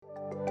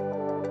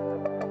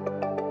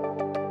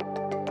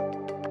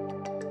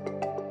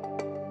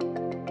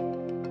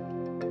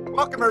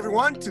Welcome,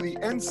 everyone, to the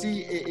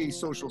NCAA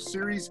Social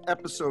Series,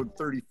 episode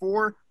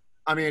 34.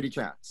 I'm Andy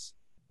Katz.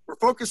 We're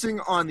focusing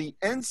on the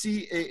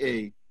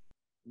NCAA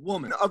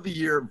Woman of the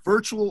Year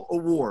Virtual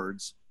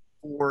Awards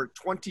for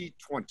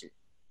 2020.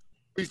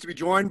 Pleased to be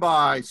joined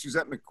by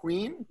Suzette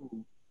McQueen,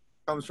 who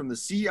comes from the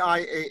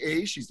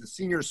CIAA. She's the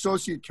Senior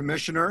Associate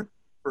Commissioner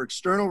for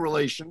External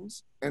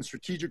Relations and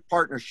Strategic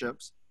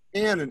Partnerships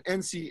and an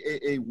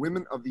NCAA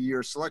Women of the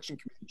Year Selection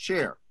Committee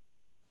Chair.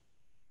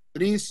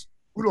 Denise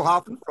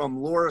Udelhoffen from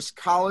Loras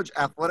College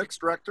Athletics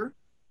Director,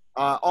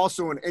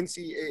 also an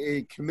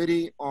NCAA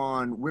Committee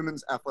on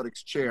Women's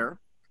Athletics Chair,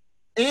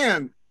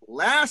 and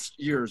last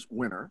year's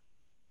winner,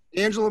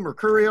 Angela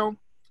Mercurio,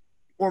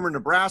 former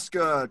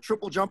Nebraska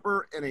triple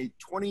jumper and a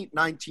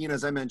 2019,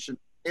 as I mentioned,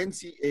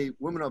 NCAA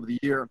Women of the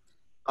Year,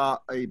 a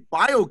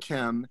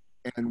biochem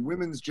and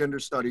women's gender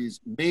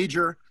studies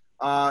major.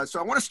 So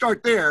I want to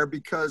start there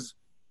because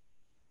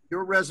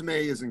your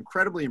resume is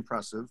incredibly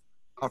impressive.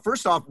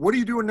 First off, what are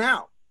you doing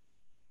now?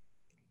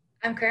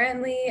 I'm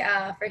currently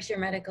a first-year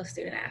medical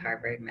student at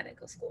Harvard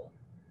Medical School.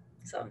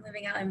 So I'm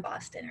living out in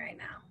Boston right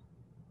now.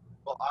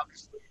 Well,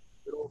 obviously,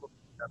 middle of a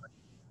pandemic,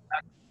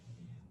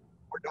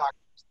 we're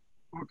doctors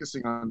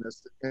focusing on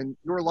this, and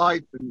your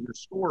life and your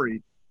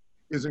story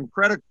is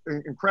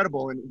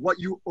incredible in what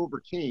you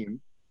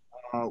overcame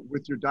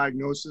with your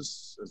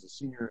diagnosis as a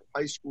senior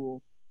in high school,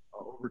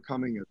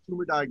 overcoming a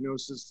tumor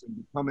diagnosis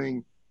and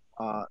becoming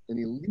an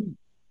elite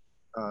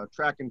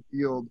track and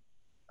field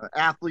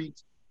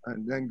athlete,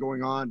 and then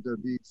going on to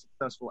be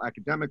successful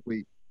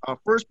academically.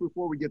 First,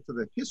 before we get to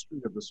the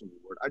history of this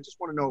award, I just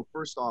want to know,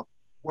 first off,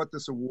 what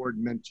this award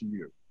meant to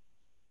you.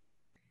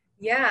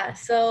 Yeah,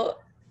 so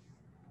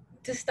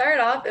to start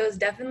off, it was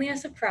definitely a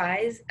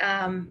surprise.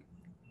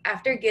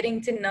 After getting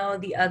to know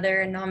the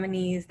other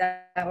nominees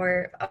that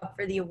were up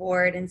for the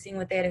award and seeing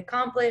what they had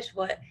accomplished,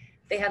 what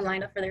they had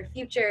lined up for their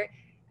future,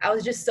 I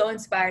was just so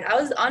inspired. I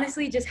was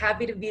honestly just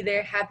happy to be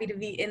there, happy to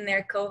be in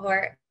their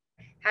cohort,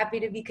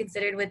 happy to be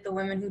considered with the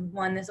women who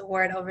won this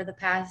award over the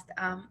past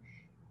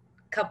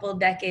couple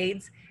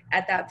decades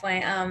at that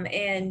point.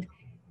 And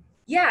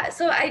yeah,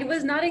 so I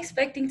was not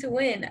expecting to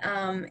win.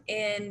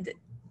 And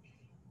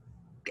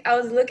I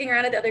was looking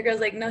around at the other girls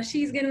like, no,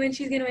 she's gonna win,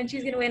 she's gonna win,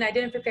 she's gonna win. I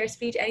didn't prepare a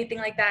speech, anything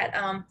like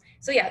that.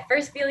 So yeah,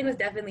 first feeling was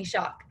definitely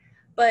shock.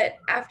 But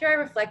after I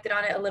reflected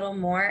on it a little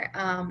more,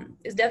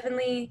 it was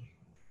definitely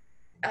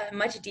a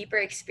much deeper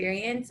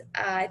experience.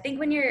 I think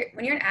when you're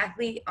an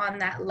athlete on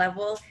that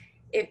level,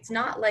 it's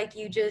not like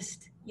you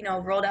just,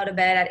 rolled out of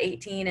bed at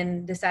 18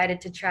 and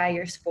decided to try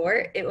your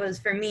sport. It was,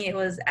 for me, it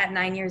was at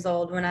 9 years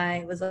old when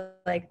I was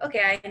like, okay,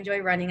 I enjoy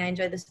running, I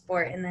enjoy the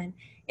sport. And then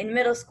in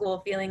middle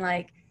school, feeling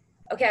like,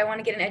 okay, I want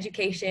to get an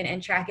education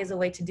and track is a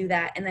way to do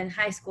that. And then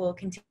high school,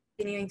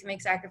 continuing to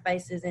make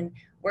sacrifices and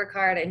work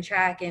hard and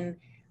track and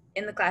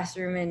in the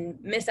classroom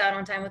and miss out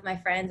on time with my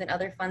friends and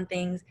other fun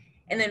things.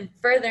 And then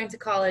further into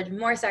college,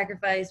 more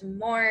sacrifice,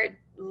 more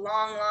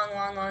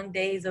long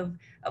days of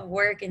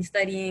work and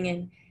studying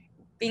and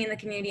being in the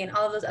community and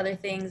all of those other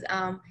things.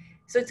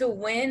 So to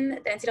win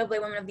the NCAA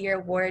Women of the Year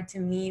award to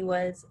me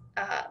was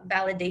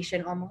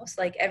validation almost.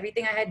 Like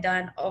everything I had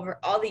done over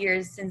all the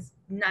years since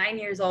 9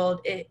 years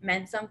old, it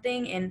meant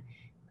something and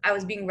I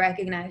was being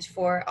recognized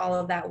for all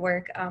of that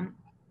work.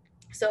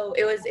 So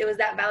it was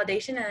that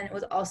validation, and it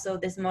was also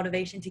this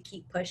motivation to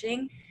keep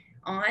pushing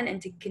on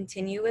and to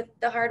continue with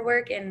the hard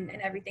work and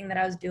everything that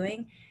I was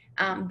doing.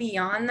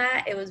 Beyond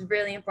that, it was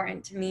really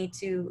important to me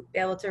to be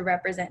able to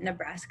represent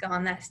Nebraska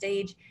on that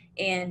stage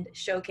and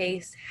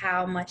showcase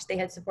how much they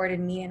had supported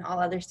me and all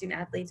other student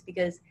athletes.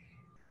 Because,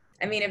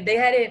 I mean, if they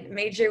hadn't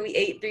made sure we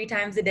ate 3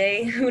 times a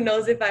day, who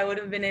knows if I would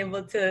have been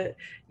able to,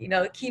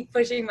 keep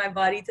pushing my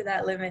body to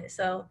that limit.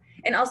 So,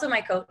 and also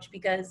my coach,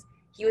 because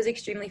he was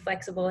extremely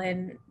flexible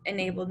and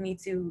enabled me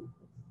to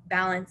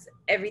balance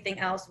everything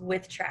else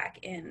with track.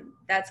 And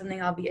that's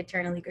something I'll be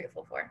eternally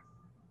grateful for.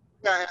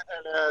 Yeah,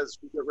 and as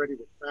we get ready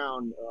to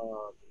crown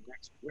the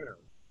next winner,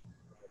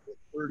 the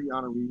 30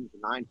 honorees, the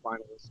 9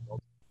 finalists, the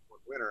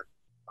winner,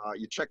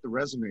 you check the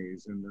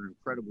resumes and they're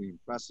incredibly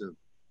impressive.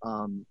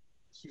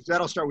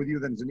 Suzette, I'll start with you,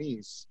 then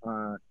Denise.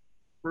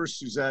 First,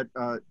 Suzette,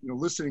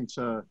 listening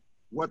to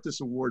what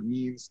this award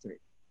means to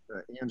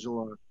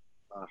Angela,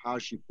 how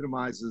she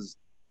epitomizes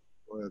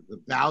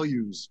the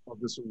values of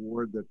this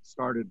award that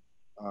started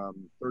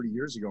 30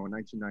 years ago in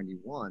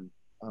 1991.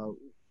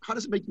 How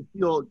does it make you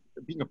feel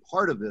being a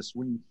part of this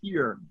when you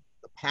hear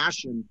the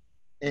passion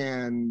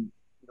and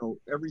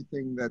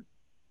everything that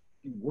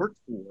you worked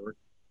for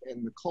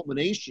and the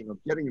culmination of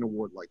getting an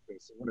award like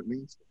this and what it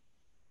means to you?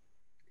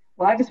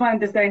 Well, I just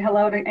wanted to say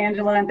hello to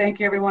Angela and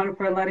thank you everyone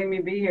for letting me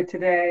be here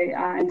today.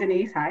 And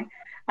Denise, hi.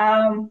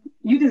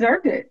 You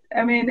deserved it.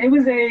 I mean, it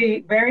was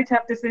a very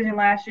tough decision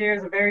last year. It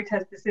was a very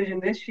tough decision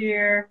this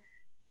year.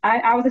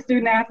 I was a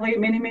student athlete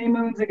many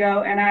moons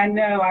ago, and I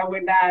know I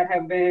would not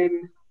have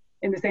been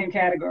in the same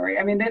category.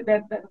 I mean,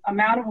 the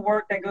amount of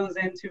work that goes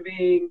into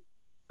being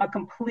a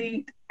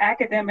complete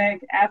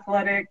academic,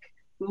 athletic,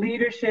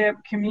 leadership,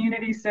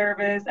 community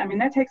service. I mean,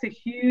 that takes a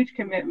huge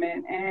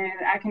commitment, and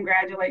I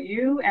congratulate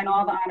you and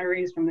all the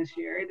honorees from this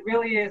year. It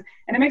really is,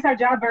 and it makes our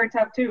job very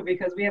tough too,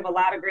 because we have a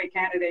lot of great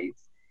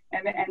candidates,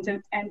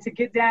 and to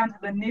get down to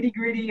the nitty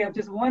gritty of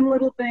just one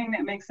little thing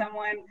that makes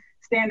someone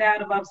stand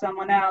out above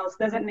someone else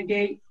doesn't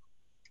negate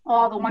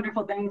all the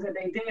wonderful things that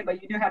they did,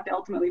 but you do have to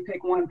ultimately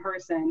pick one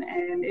person,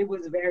 and it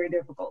was very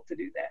difficult to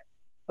do that.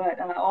 But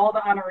all the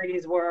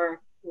honorees were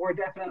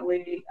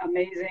definitely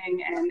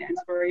amazing and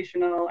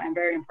inspirational and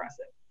very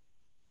impressive.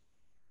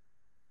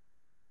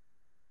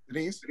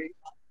 Denise?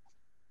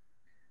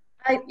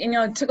 I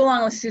took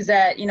along with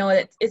Suzette,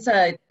 it's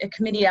a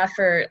committee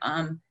effort.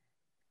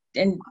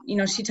 And,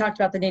 she talked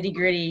about the nitty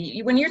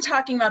gritty. When you're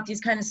talking about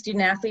these kind of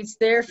student athletes,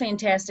 they're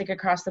fantastic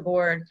across the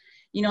board.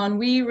 And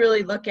we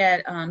really look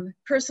at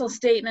personal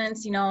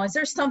statements, is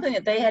there something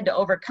that they had to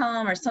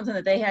overcome or something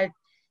that they had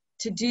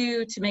to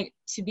do to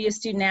be a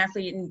student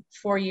athlete in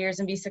 4 years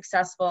and be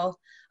successful?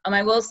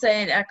 I will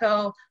say and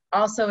echo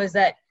also is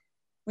that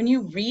when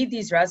you read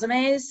these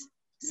resumes,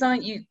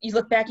 you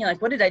look back and you're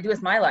like, what did I do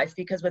with my life?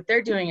 Because what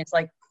they're doing is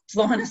like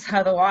blowing us out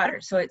of the water.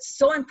 So it's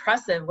so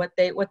impressive what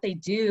they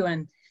do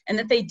and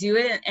that they do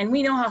it. And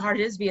we know how hard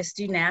it is to be a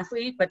student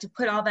athlete, but to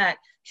put all that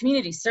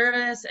community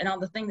service and all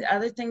the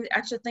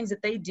extra things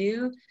that they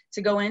do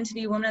to go in to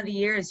be Woman of the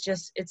Year is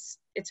just,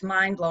 it's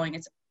mind blowing.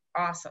 It's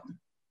awesome.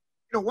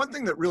 One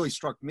thing that really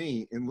struck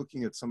me in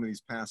looking at some of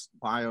these past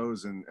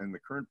bios and the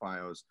current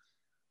bios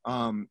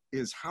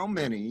is how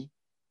many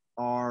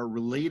are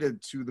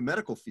related to the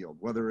medical field,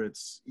 whether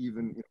it's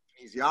even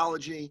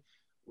kinesiology,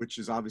 which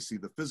is obviously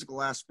the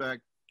physical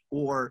aspect,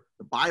 or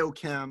the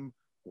biochem,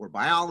 or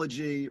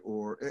biology,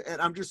 and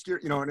I'm just,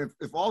 and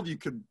if all of you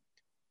could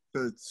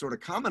sort of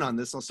comment on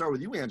this, I'll start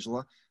with you,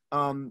 Angela.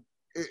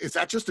 Is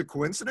that just a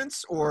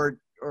coincidence, or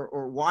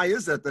why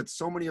is that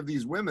so many of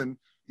these women,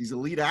 these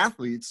elite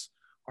athletes,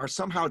 are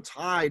somehow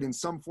tied in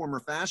some form or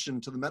fashion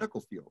to the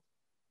medical field?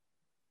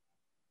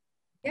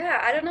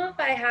 Yeah, I don't know if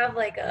I have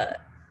like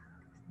a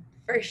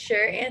for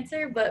sure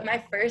answer, but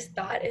my first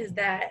thought is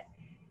that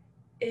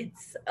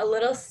it's a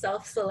little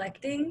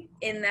self-selecting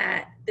in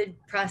that the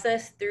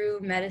process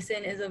through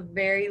medicine is a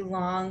very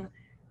long,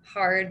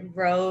 hard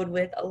road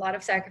with a lot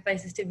of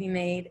sacrifices to be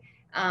made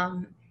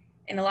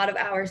and a lot of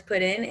hours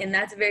put in. And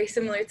that's very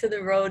similar to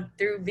the road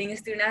through being a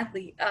student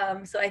athlete.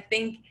 So I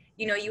think,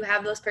 you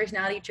have those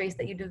personality traits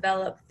that you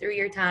develop through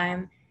your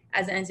time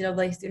as an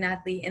NCAA student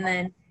athlete. And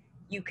then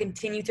you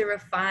continue to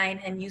refine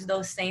and use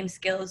those same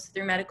skills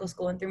through medical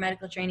school and through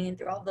medical training and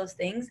through all those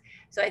things.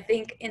 So I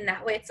think in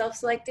that way it's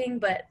self-selecting,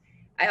 but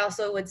I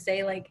also would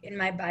say, like, in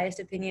my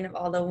biased opinion of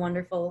all the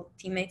wonderful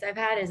teammates I've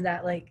had, is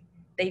that like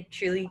they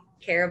truly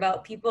care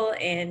about people,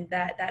 and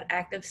that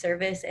act of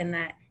service and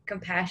that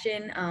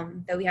compassion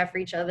that we have for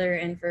each other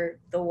and for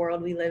the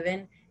world we live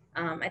in,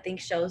 I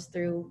think shows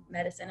through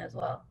medicine as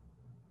well.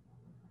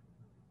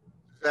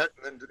 That,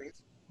 and then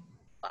Denise?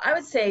 I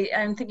would say,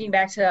 I'm thinking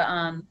back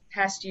to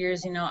past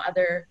years,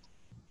 other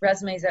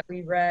resumes that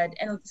we read,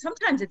 and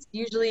sometimes it's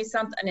usually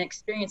an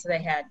experience that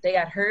they had. They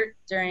got hurt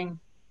during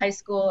high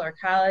school or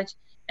college,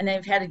 and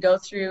they've had to go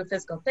through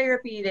physical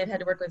therapy. They've had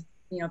to work with,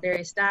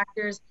 various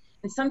doctors,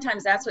 and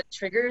sometimes that's what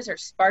triggers or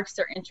sparks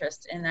their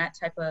interest in that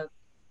type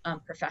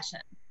of profession.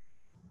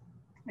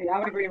 Yeah, I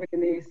would agree with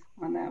Denise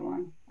on that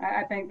one.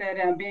 I think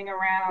that being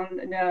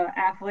around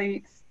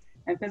athletes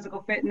and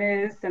physical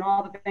fitness and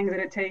all the things that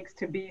it takes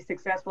to be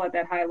successful at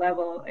that high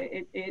level,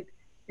 it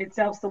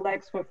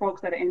self-selects for folks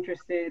that are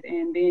interested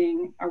in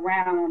being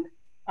around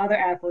other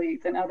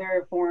athletes and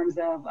other forms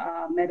of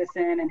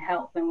medicine and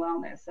health and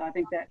wellness. So I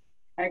think that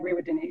I agree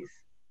with Denise.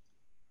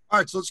 All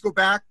right, so let's go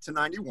back to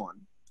 91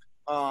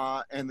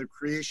 and the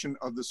creation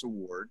of this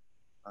award.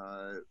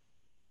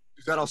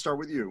 Suzette, I'll start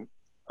with you.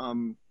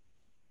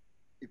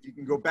 If you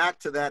can go back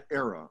to that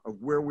era of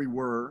where we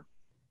were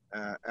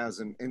as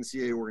an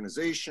NCAA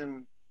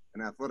organization,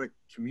 an athletic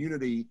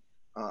community,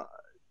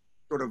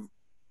 sort of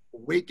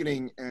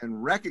awakening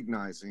and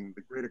recognizing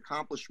the great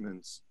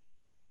accomplishments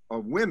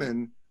of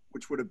women,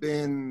 which would have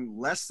been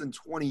less than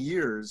 20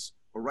 years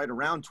or right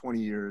around 20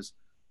 years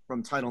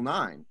from Title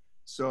IX.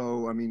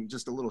 So, I mean,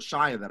 just a little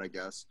shy of that, I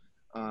guess.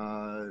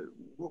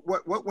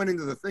 What went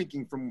into the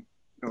thinking from,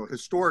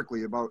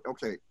 historically about,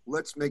 okay,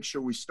 let's make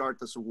sure we start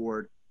this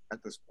award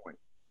at this point?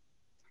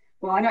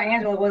 Well, I know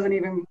Angela wasn't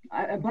even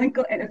a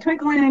twinkle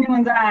in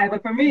anyone's eye,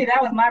 but for me,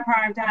 that was my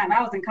prime time.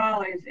 I was in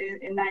college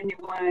in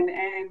 91,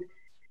 and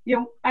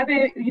I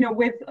think,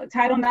 with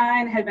Title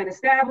IX had been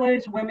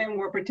established, women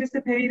were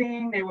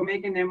participating, they were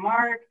making their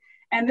mark,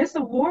 and this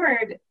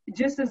award,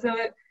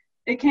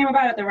 it came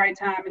about at the right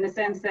time, in the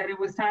sense that it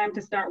was time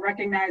to start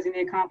recognizing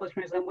the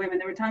accomplishments of women.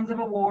 There were tons of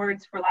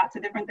awards for lots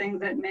of different things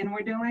that men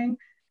were doing,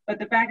 but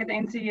the fact that the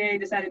NCAA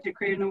decided to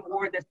create an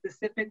award that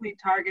specifically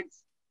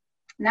targets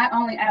not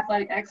only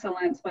athletic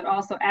excellence, but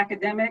also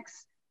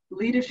academics,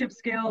 leadership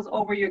skills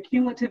over your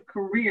cumulative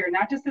career,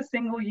 not just a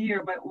single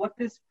year, but what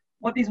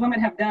these women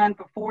have done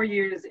for 4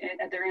 years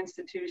at their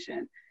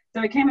institution.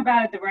 So it came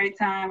about at the right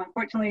time.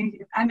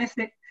 Unfortunately, I missed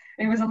it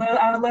It was I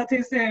was a little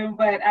too soon,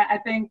 but I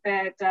think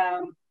that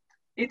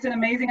it's an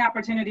amazing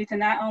opportunity to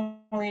not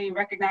only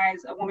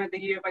recognize a Woman of the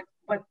Year,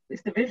 but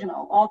it's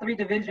divisional. All three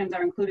divisions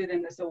are included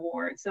in this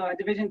award. So a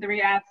Division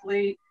III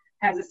athlete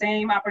has the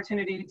same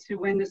opportunity to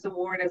win this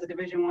award as a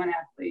Division I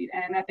athlete.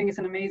 And I think it's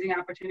an amazing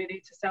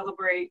opportunity to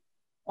celebrate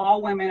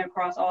all women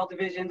across all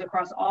divisions,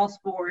 across all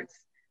sports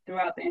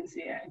throughout the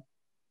NCAA.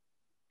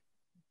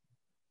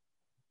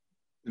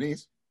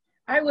 Denise?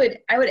 I would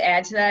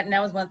add to that, and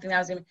that was one thing I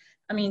was going to,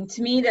 I mean,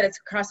 to me, that it's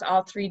across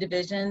all three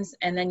divisions,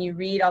 and then you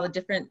read all the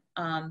different,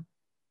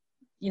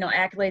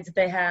 accolades that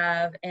they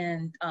have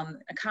and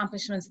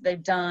accomplishments that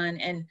they've done,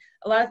 and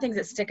a lot of things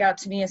that stick out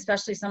to me,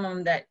 especially some of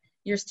them that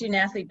you're a student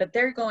athlete, but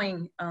they're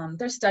going,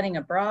 they're studying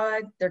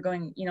abroad, they're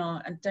going,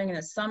 during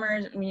the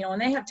summers, when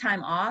they have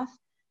time off,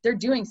 they're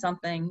doing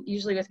something,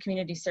 usually with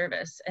community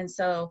service. And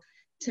so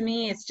to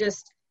me, it's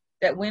just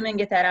that women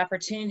get that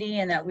opportunity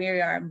and that we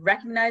are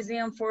recognizing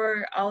them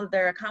for all of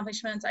their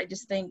accomplishments. I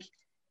just think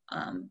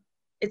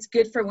it's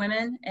good for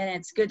women, and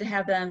it's good to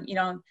have them,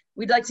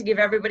 we'd like to give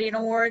everybody an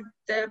award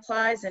that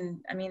applies. And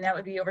I mean, that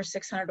would be over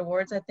 600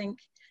 awards, I think.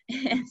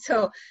 And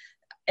so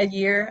a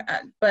year,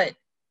 but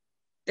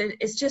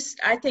it's just,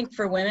 I think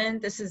for women,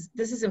 this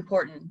is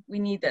important. We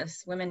need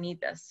this. Women need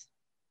this.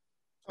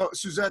 Oh,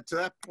 Suzette, to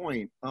that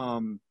point,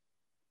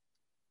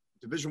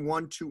 Division I,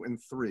 II, and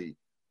III,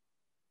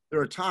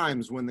 there are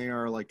times when they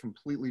are like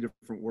completely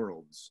different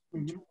worlds.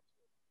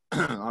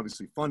 Mm-hmm.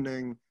 Obviously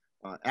funding,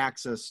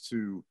 access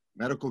to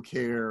medical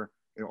care,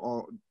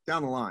 all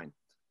down the line.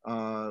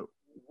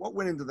 What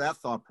went into that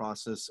thought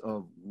process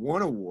of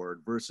one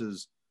award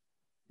versus,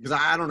 because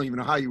I don't even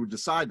know how you would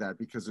decide that,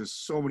 because there's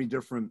so many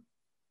different,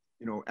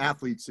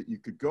 athletes that you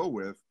could go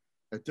with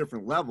at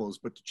different levels,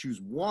 but to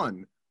choose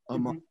one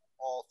among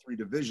all three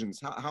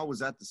divisions, how was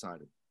that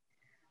decided?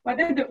 Well, I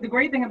think the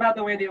great thing about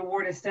the way the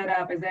award is set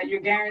up is that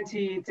you're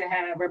guaranteed to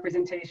have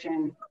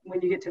representation when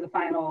you get to the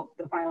final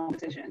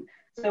decision.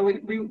 So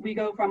we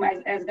go from,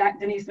 as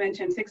Denise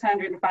mentioned,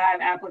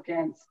 605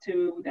 applicants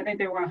to, I think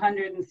there were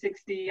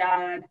 160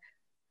 odd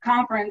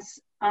conference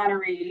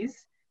honorees.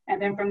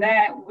 And then from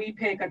that, we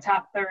pick a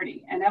top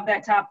 30. And of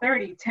that top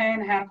 30,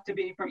 10 have to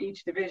be from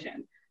each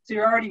division. So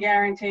you're already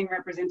guaranteeing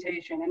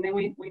representation. And then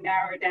we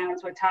narrow it down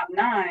to a top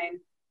 9,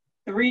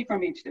 3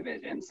 from each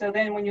division. So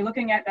then when you're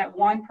looking at that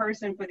one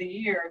person for the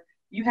year,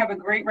 you have a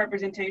great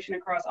representation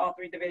across all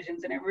three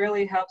divisions. And it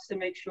really helps to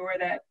make sure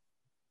that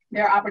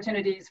there are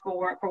opportunities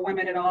for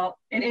women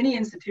in any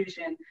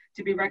institution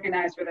to be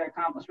recognized for their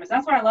accomplishments.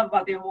 That's what I love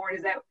about the award,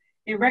 is that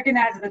it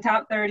recognizes the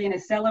top 30 and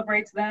it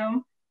celebrates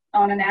them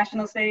on a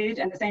national stage.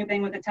 And the same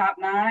thing with the top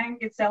 9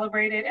 gets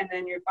celebrated, and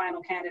then your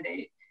final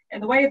candidate.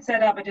 And the way it's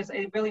set up,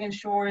 it really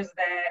ensures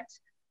that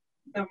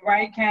the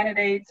right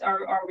candidates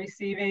are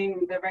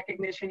receiving the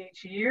recognition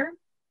each year.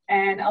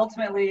 And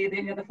ultimately,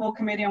 the full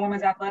committee on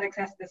women's athletics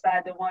has to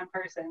decide the one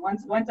person.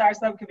 Once our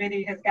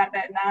subcommittee has got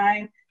that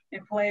 9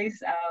 in place,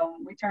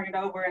 we turn it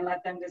over and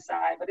let them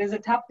decide. But it's a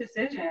tough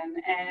decision.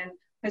 And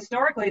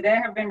historically,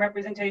 there have been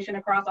representation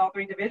across all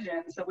three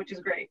divisions, which is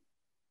great.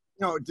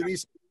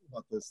 Denise,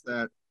 about this,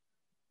 that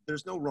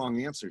there's no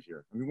wrong answer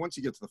here. I mean, once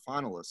you get to the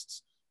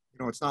finalists,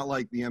 it's not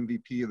like the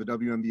MVP of the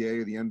WNBA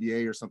or the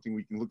NBA or something.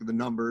 We can look at the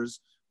numbers,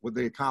 what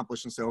they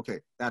accomplished, and say, okay,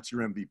 that's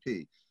your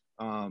MVP.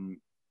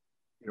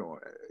 You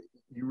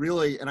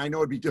really, and I know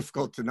it'd be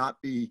difficult to not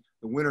be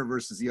the winner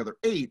versus the other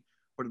 8,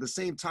 but at the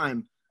same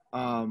time,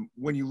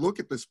 when you look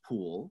at this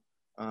pool,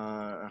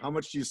 how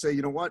much do you say,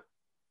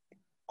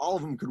 all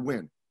of them could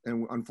win,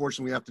 and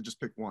unfortunately we have to just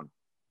pick one?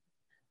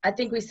 I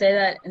think we say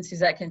that, and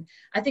Suzette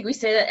I think we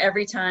say that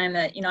every time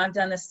that, I've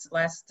done this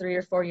last 3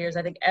 or 4 years.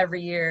 I think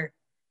every year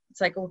it's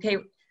like, okay,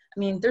 I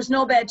mean, there's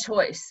no bad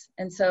choice.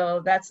 And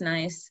so that's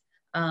nice.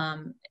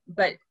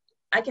 But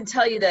I can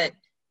tell you that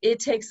it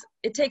takes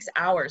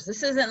hours.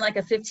 This isn't like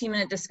a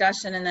 15-minute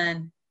discussion and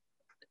then,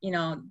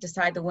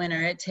 decide the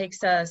winner. It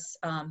takes us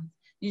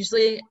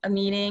usually a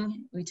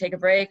meeting, we take a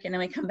break, and then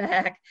we come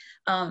back.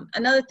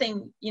 Another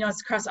thing,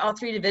 it's across all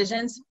three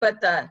divisions, but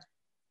the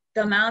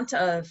amount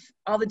of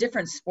all the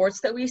different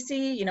sports that we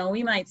see,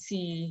 we might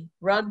see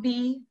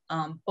rugby,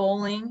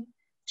 bowling,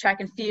 track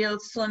and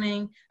field,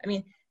 swimming. I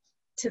mean,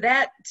 to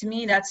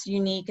me, that's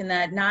unique in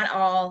that not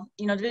all,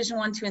 Division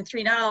I, II, and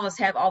III, not all of us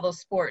have all those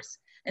sports.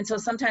 And so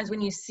sometimes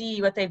when you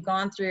see what they've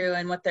gone through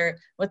and what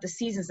the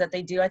seasons that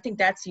they do, I think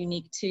that's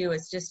unique too.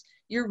 It's just,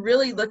 you're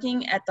really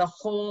looking at the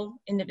whole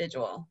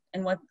individual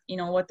and what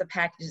the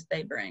packages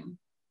they bring.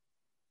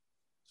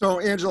 So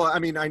Angela, I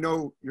mean, I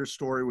know your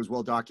story was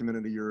well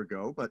documented a year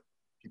ago, but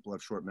people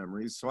have short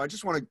memories. So I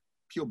just want to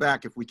peel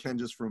back, if we can,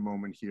 just for a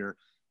moment here,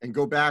 and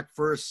go back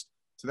first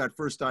to that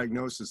first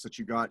diagnosis that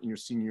you got in your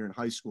senior year in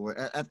high school.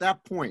 At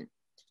that point,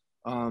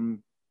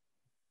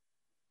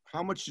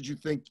 how much did you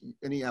think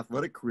any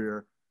athletic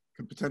career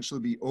could potentially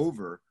be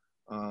over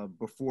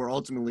before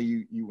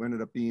ultimately you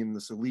ended up being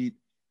this elite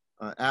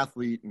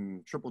athlete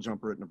and triple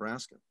jumper at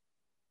Nebraska?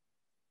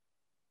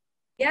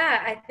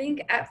 Yeah, I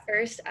think at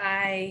first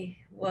I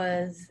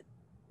was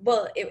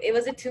well, it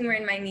was a tumor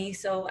in my knee,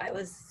 so I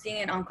was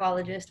seeing an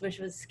oncologist, which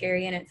was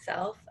scary in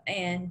itself.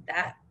 And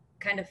that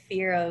kind of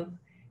fear of,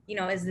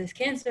 is this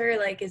cancer?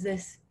 Like,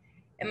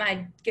 am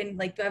I getting,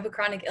 like, do I have a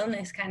chronic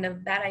illness? Kind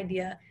of that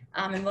idea.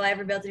 And will I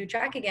ever be able to do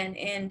track again?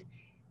 And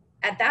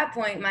at that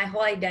point, my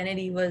whole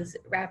identity was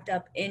wrapped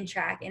up in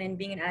track and in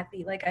being an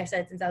athlete. Like I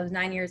said, since I was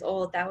 9 years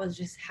old, that was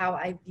just how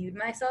I viewed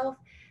myself.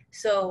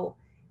 So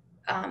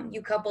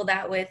you couple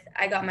that with,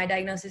 I got my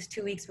diagnosis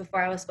 2 weeks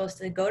before I was supposed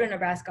to go to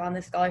Nebraska on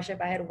the scholarship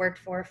I had worked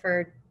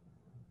for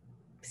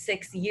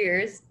 6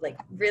 years, like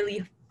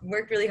really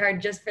worked really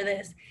hard just for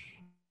this.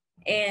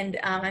 And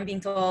I'm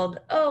being told,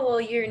 oh, well,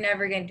 you're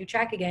never going to do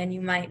track again.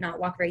 You might not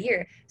walk for a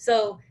year.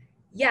 So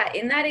yeah,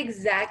 in that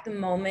exact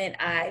moment,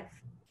 I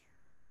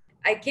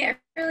can't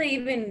really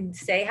even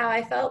say how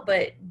I felt,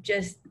 but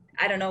just,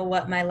 I don't know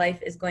what my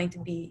life is going to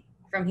be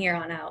from here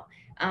on out.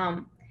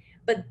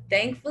 But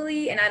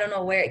thankfully, and I don't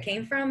know where it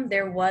came from,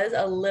 there was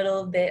a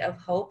little bit of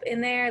hope in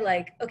there.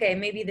 Like, okay,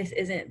 maybe this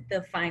isn't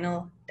the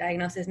final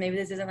diagnosis. Maybe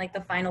this isn't like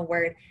the final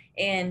word.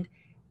 And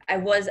I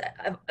was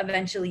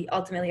eventually,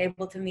 ultimately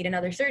able to meet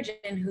another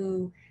surgeon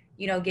who,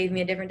 gave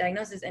me a different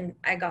diagnosis. And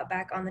I got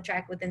back on the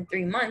track within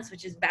 3 months,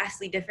 which is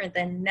vastly different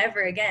than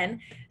never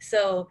again.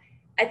 So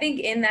I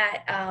think in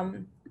that,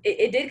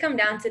 it did come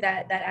down to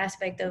that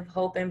aspect of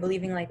hope and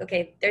believing, like,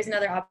 okay, there's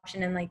another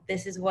option, and like,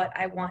 this is what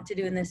I want to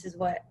do, and this is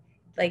what,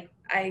 like,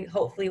 I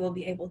hopefully will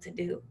be able to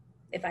do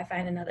if I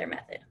find another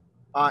method.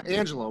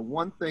 Angela,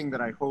 one thing that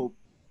I hope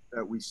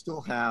that we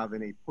still have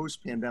in a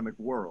post-pandemic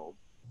world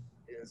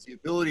is the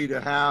ability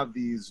to have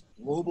these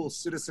global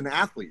citizen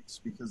athletes,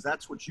 because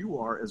that's what you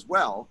are as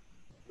well.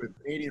 With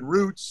Canadian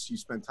roots, you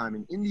spent time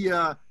in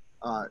India,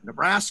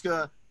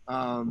 Nebraska.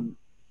 I'm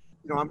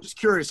just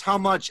curious, how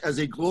much as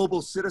a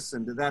global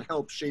citizen did that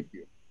help shape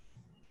you?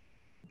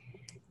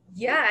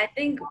 Yeah, I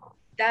think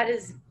that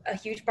is a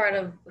huge part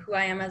of who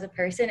I am as a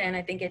person. And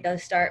I think it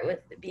does start with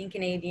being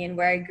Canadian,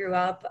 where I grew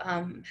up,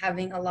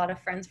 having a lot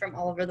of friends from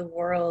all over the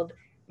world,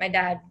 my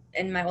dad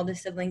and my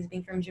oldest siblings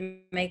being from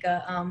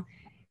Jamaica.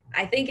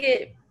 I think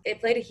it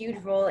played a huge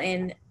role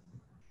in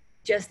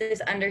just this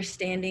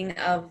understanding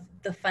of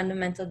the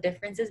fundamental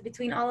differences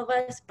between all of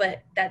us,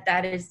 but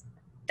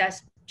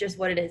that's just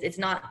what it is. It's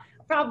not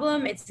a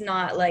problem. It's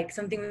not like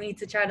something we need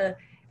to try to,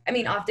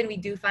 often we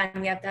do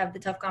find we have to have the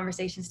tough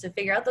conversations to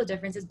figure out those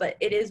differences, but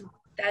it is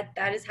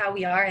that is how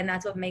we are. And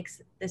that's what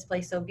makes this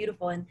place so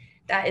beautiful. And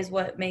that is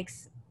what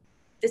makes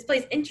this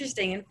place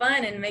interesting and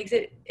fun, and makes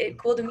it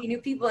cool to meet new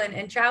people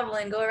and travel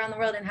and go around the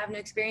world and have new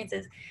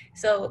experiences.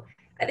 So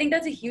I think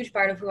that's a huge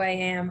part of who I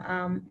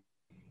am.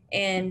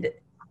 And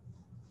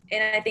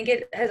I think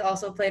it has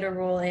also played a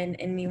role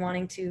in me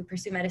wanting to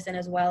pursue medicine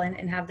as well,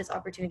 and have this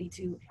opportunity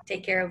to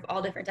take care of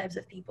all different types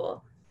of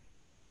people.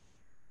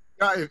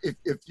 Yeah,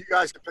 if you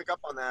guys can pick up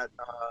on that,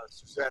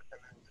 Suzette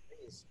and then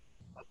Denise,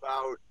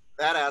 about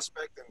that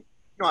aspect,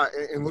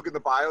 and look at the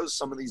bios,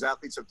 some of these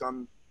athletes have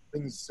done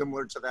things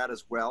similar to that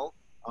as well.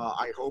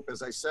 I hope,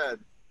 as I said,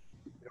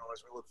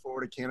 as we look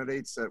forward to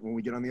candidates, that when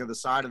we get on the other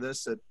side of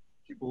this, that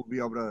people will be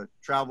able to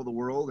travel the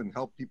world and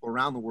help people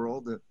around the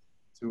world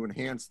to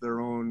enhance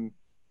their own,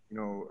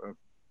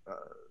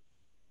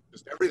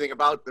 just everything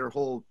about their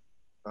whole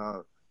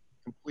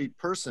complete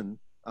person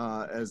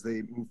as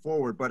they move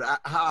forward. But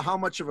how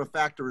much of a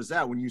factor is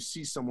that when you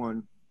see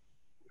someone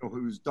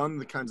who's done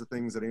the kinds of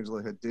things that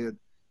Angela had did,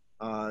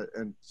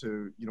 and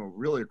to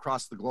really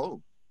across the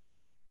globe?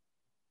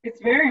 It's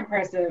very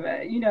impressive,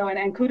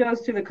 and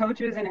kudos to the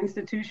coaches and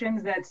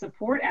institutions that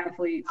support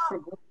athletes for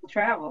global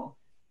travel.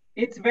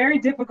 It's very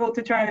difficult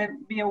to try to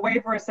be away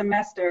for a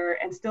semester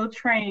and still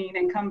train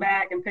and come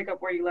back and pick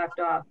up where you left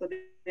off. So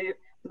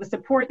the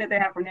support that they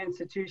have from the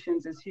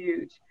institutions is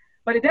huge.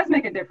 But it does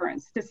make a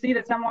difference to see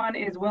that someone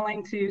is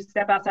willing to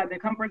step outside their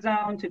comfort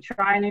zone, to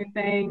try new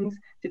things,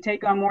 to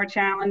take on more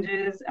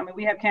challenges.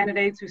 We have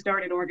candidates who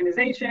started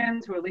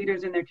organizations, who are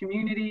leaders in their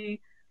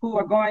community, who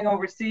are going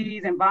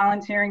overseas and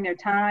volunteering their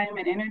time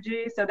and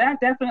energy. So that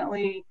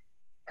definitely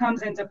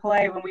comes into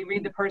play when we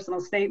read the personal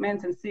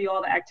statements and see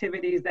all the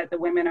activities that the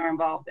women are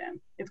involved in.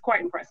 It's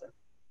quite impressive.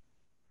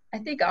 I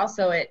think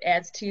also it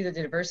adds to the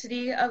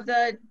diversity of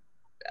the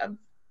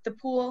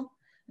pool.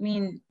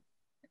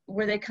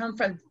 Where they come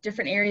from,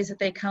 different areas that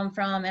they come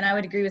from. And I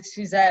would agree with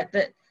Suzette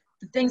that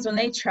the things when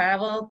they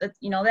travel,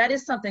 that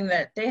is something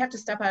that they have to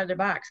step out of their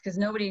box, because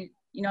nobody,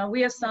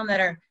 we have some that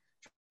are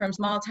from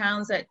small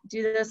towns that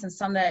do this, and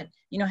some that,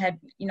 had,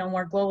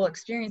 more global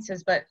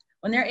experiences. But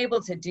when they're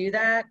able to do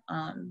that,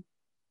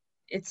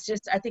 it's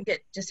just, I think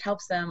it just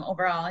helps them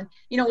overall. And,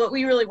 what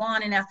we really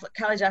want in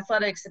college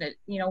athletics, and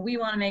we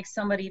want to make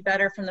somebody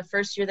better from the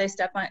first day they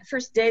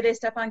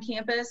step on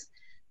campus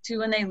to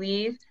when they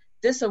leave.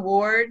 This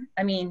award,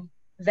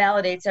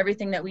 validates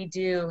everything that we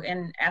do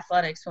in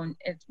athletics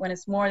when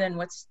it's more than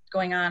what's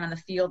going on the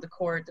field, the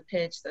court, the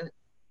pitch.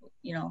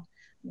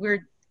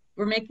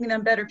 We're making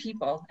them better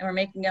people, and we're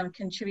making them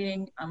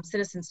contributing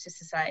citizens to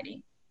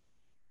society.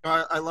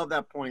 I love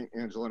that point,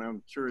 Angela, and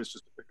I'm curious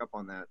just to pick up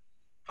on that.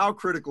 How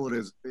critical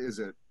is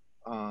it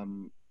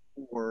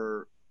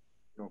for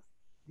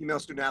female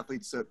student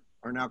athletes that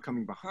are now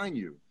coming behind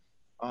you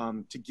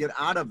to get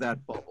out of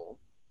that bubble,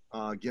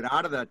 get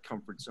out of that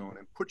comfort zone,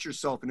 and put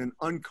yourself in an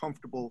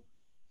uncomfortable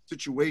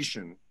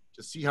situation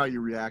to see how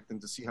you react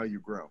and to see how you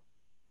grow?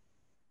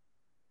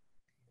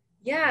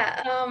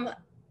 Yeah,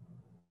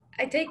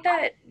 I take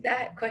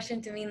that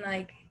question to mean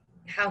like,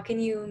 how can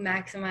you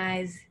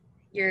maximize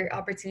your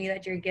opportunity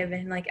that you're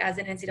given, like as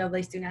an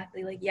NCAA student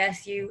athlete? Like,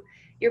 yes,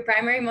 your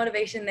primary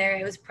motivation there,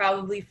 it was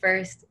probably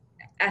first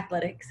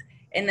athletics,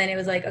 and then it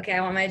was like, okay,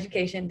 I want my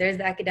education, there's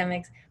the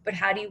academics, but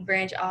how do you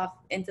branch off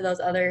into those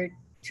other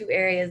two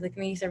areas, the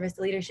community service,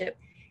 the leadership?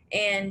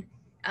 And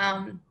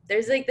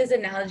there's like this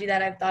analogy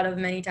that I've thought of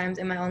many times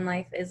in my own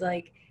life, is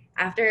like,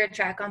 after a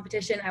track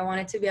competition, I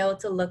wanted to be able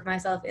to look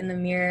myself in the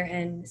mirror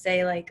and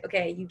say like,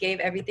 okay, you gave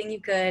everything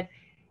you could,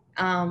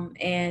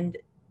 and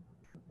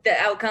the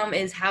outcome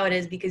is how it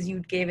is because you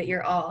gave it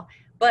your all.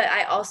 But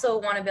I also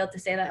want to be able to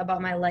say that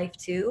about my life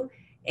too.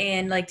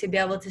 And like to be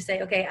able to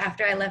say, okay,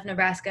 after I left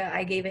Nebraska,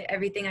 I gave it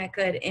everything I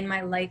could in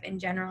my life in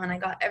general. And I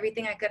got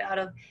everything I could out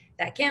of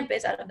that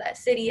campus, out of that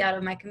city, out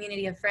of my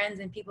community of friends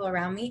and people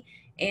around me.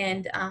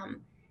 And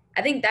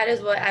I think that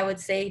is what I would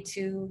say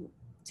to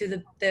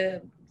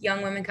the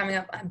young women coming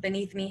up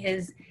beneath me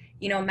is,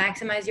 you know,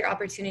 maximize your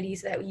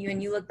opportunities so that when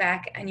you look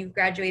back and you've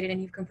graduated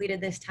and you've completed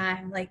this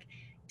time, like,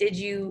 did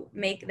you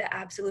make the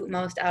absolute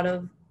most out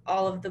of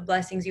all of the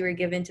blessings you were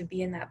given to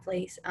be in that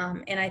place?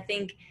 And I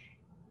think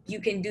you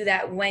can do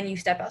that when you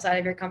step outside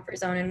of your comfort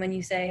zone and when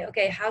you say,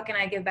 okay, how can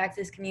I give back to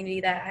this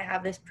community that I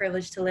have this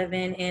privilege to live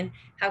in? And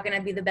how can I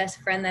be the best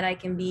friend that I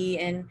can be,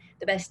 and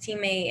the best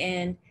teammate,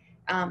 and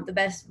the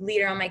best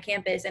leader on my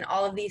campus, and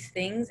all of these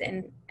things,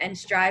 and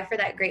strive for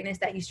that greatness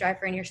that you strive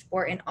for in your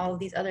sport and all of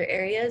these other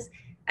areas.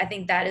 I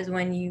think that is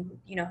when you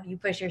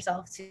push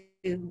yourself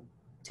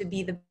to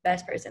be the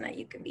best person that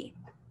you can be.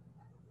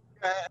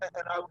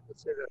 And I would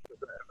say that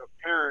as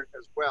a parent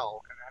as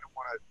well, and I don't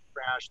want to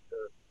trash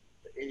the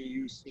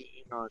AAU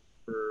scene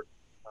for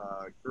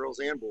girls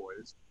and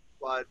boys,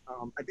 but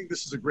I think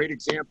this is a great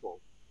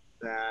example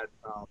that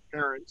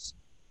parents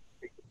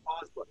take the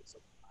pause button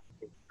sometimes.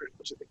 Pretty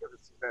much I think of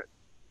this as that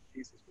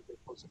pieces when they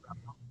post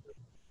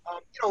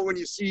about when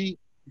you see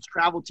these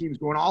travel teams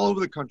going all over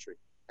the country,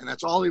 and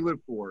that's all they live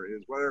for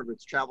is whether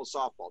it's travel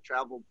softball,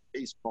 travel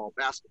baseball,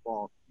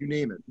 basketball, you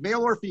name it,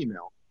 male or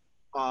female.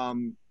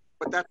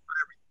 But that's not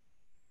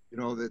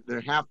everything. That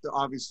they have to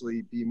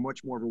obviously be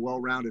much more of a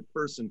well-rounded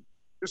person,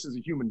 just as a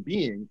human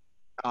being,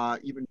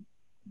 even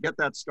get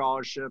that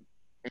scholarship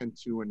and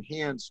to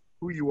enhance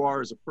who you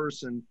are as a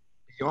person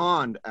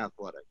beyond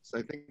athletics.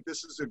 I think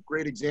this is a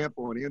great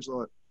example, and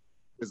Angela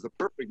is the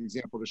perfect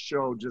example to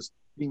show just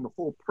being the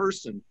whole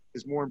person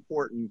is more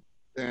important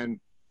than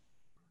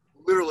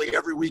literally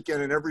every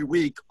weekend and every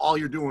week, all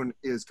you're doing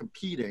is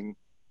competing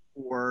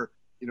for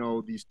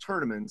these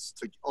tournaments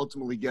to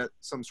ultimately get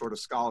some sort of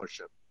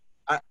scholarship.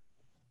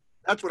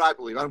 That's what I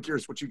believe. I'm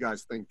curious what you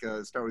guys think.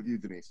 Start with you,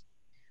 Denise.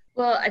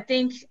 Well, I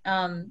think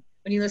when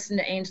you listen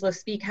to Angela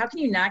speak, how can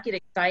you not get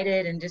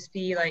excited and just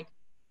be like,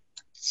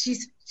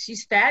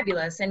 she's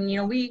fabulous. And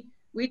we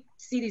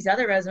see these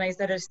other resumes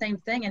that are the same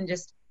thing, and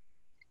just,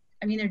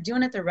 they're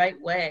doing it the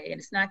right way. And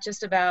it's not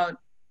just about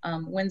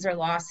wins or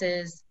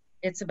losses.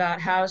 It's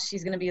about how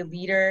she's going to be a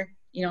leader,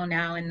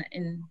 now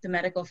in the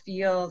medical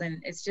field.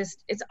 And it's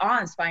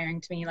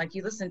awe-inspiring to me. Like,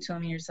 you listen to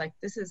them and you're just like,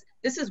 this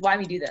is why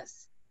we do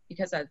this,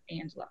 because of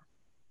Angela.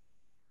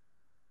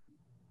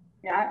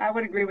 Yeah, I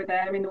would agree with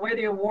that. The way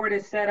the award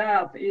is set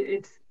up,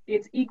 it's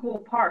equal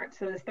parts.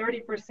 So there's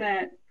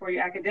 30% for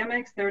your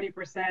academics,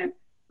 30%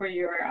 for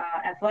your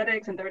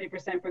athletics, and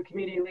 30% for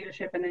community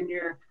leadership, and then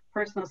your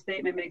personal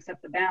statement makes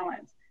up the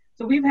balance.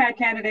 So we've had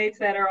candidates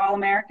that are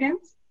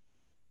All-Americans,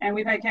 and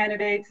we've had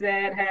candidates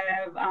that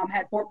have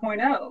had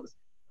 4.0s.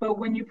 But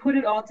when you put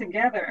it all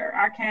together,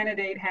 our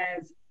candidate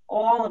has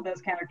all of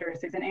those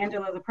characteristics. And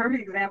Angela is a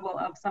perfect example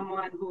of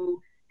someone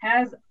who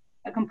has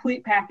a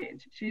complete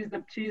package. She's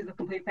the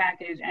complete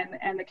package.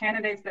 And the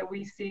candidates that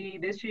we see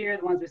this year,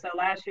 the ones we saw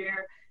last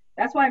year,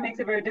 that's why it makes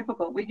it very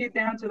difficult. We get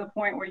down to the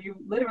point where you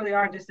literally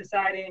are just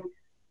deciding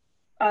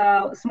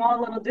small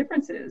little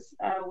differences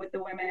with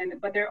the women,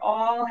 but they're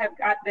all have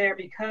got there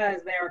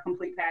because they are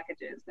complete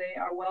packages. They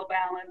are well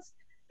balanced.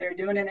 They're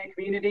doing it in their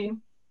community.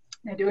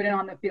 They're doing it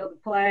on the field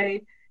of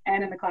play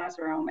and in the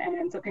classroom.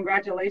 And so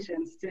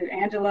congratulations to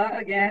Angela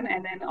again,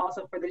 and then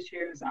also for this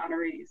year's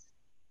honorees.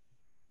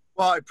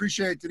 Well, I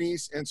appreciate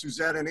Denise and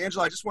Suzette. And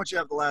Angela, I just want you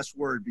to have the last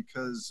word,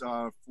 because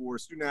for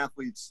student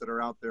athletes that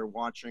are out there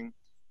watching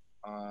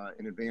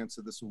in advance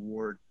of this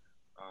award,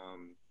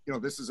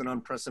 this is an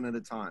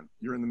unprecedented time.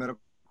 You're in the medical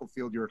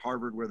field, you're at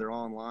Harvard where they're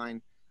all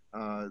online,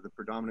 the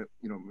predominant,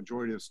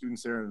 majority of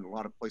students there in a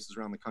lot of places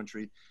around the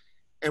country.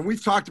 And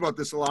we've talked about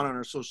this a lot on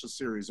our social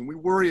series, and we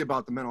worry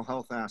about the mental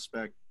health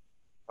aspect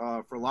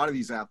for a lot of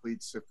these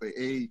athletes if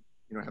they,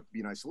 have to be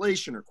in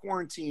isolation or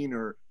quarantine,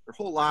 or their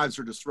whole lives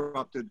are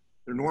disrupted.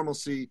 Their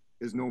normalcy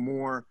is no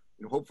more.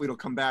 Hopefully it'll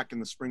come back in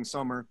the spring,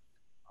 summer.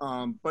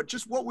 But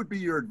just what would be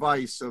your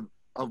advice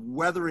of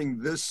weathering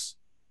this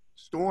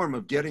storm,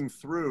 of getting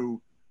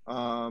through,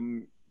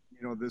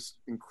 you know, this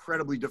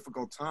incredibly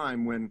difficult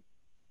time when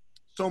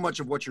so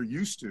much of what you're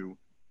used to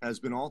has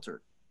been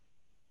altered?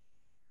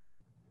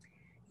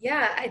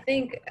 Yeah, I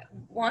think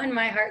one,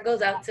 my heart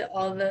goes out to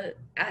all the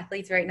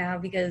athletes right now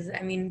because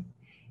I mean,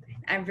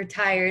 I'm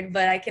retired,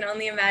 but I can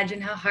only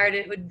imagine how hard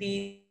it would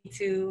be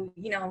to,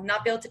 you know,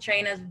 not be able to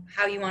train as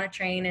how you want to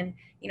train and,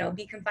 you know,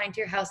 be confined to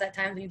your house at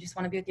times when you just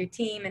want to be with your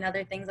team and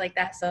other things like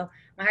that. So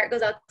my heart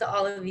goes out to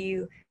all of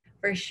you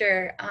for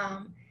sure.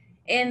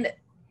 And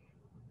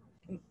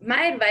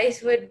my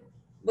advice would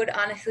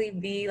honestly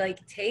be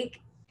like, take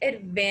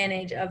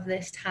advantage of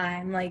this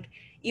time. Like,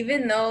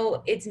 even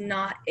though it's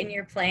not in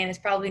your plan, it's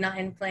probably not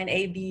in plan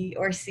A, B,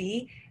 or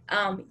C,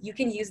 you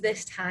can use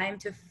this time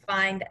to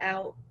find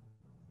out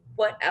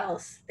what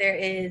else there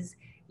is,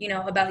 you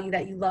know, about you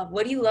that you love.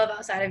 What do you love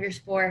outside of your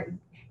sport?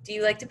 Do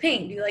you like to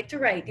paint? Do you like to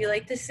write? Do you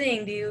like to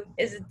sing? Have you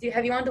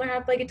wanted to learn how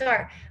to play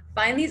guitar?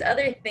 Find these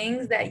other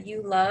things that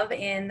you love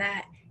and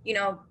that, you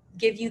know,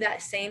 give you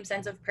that same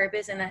sense of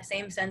purpose and that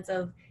same sense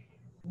of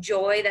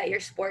joy that your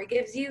sport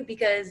gives you,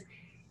 because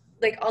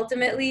like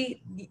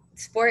ultimately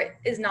sport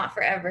is not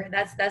forever.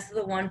 That's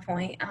the one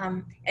point.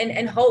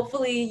 And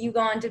hopefully you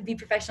go on to be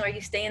professional or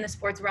you stay in the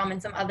sports realm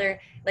in some other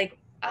like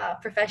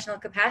professional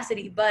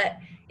capacity. But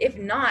if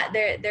not,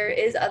 there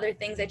is other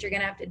things that you're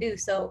gonna have to do.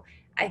 So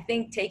I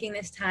think taking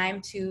this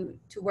time to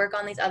work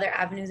on these other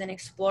avenues and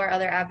explore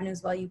other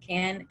avenues while you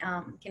can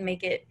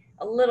make it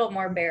a little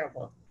more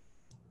bearable.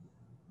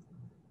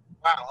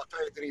 Wow, I'll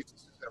tell you,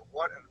 Denise,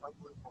 what an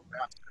unbelievable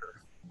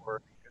ambassador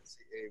for the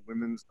NCAA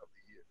Women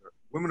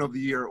of the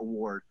Year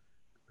Award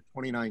for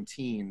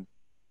 2019.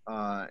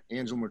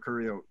 Angela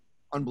Mercurio,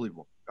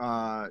 unbelievable.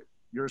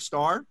 You're a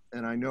star,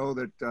 and I know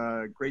that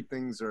great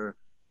things are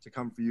to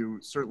come for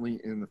you, certainly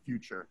in the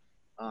future.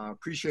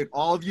 Appreciate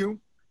all of you,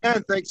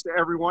 and thanks to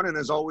everyone. And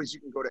as always, you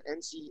can go to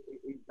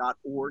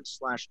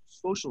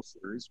ncaa.org/social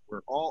series,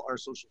 where all our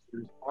social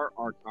series are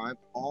archived,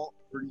 all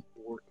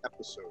 34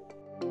 episodes.